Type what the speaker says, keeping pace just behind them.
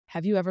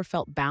Have you ever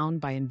felt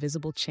bound by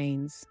invisible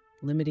chains,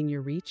 limiting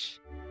your reach?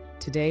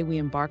 Today, we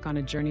embark on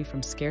a journey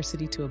from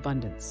scarcity to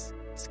abundance.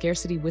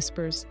 Scarcity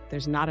whispers,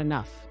 there's not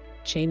enough,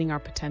 chaining our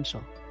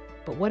potential.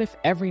 But what if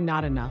every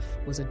not enough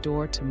was a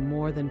door to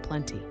more than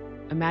plenty?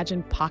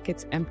 Imagine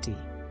pockets empty,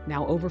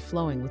 now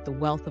overflowing with the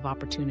wealth of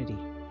opportunity.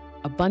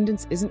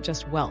 Abundance isn't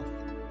just wealth,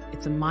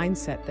 it's a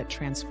mindset that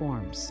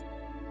transforms.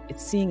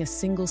 It's seeing a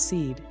single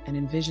seed and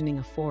envisioning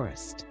a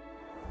forest.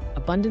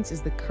 Abundance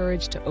is the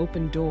courage to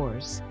open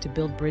doors, to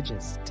build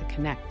bridges, to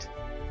connect.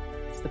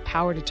 It's the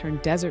power to turn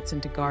deserts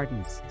into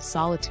gardens,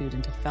 solitude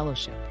into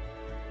fellowship.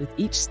 With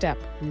each step,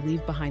 we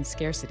leave behind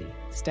scarcity,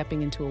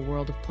 stepping into a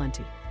world of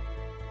plenty.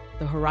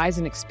 The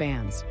horizon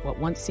expands, what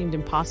once seemed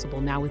impossible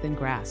now within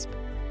grasp.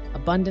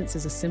 Abundance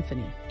is a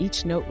symphony,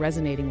 each note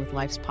resonating with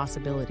life's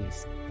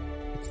possibilities.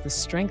 It's the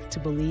strength to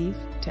believe,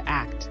 to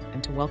act,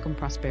 and to welcome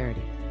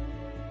prosperity.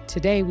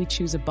 Today, we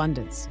choose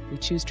abundance, we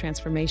choose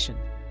transformation,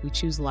 we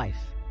choose life.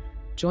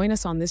 Join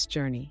us on this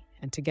journey,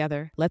 and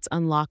together, let's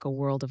unlock a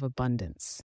world of abundance.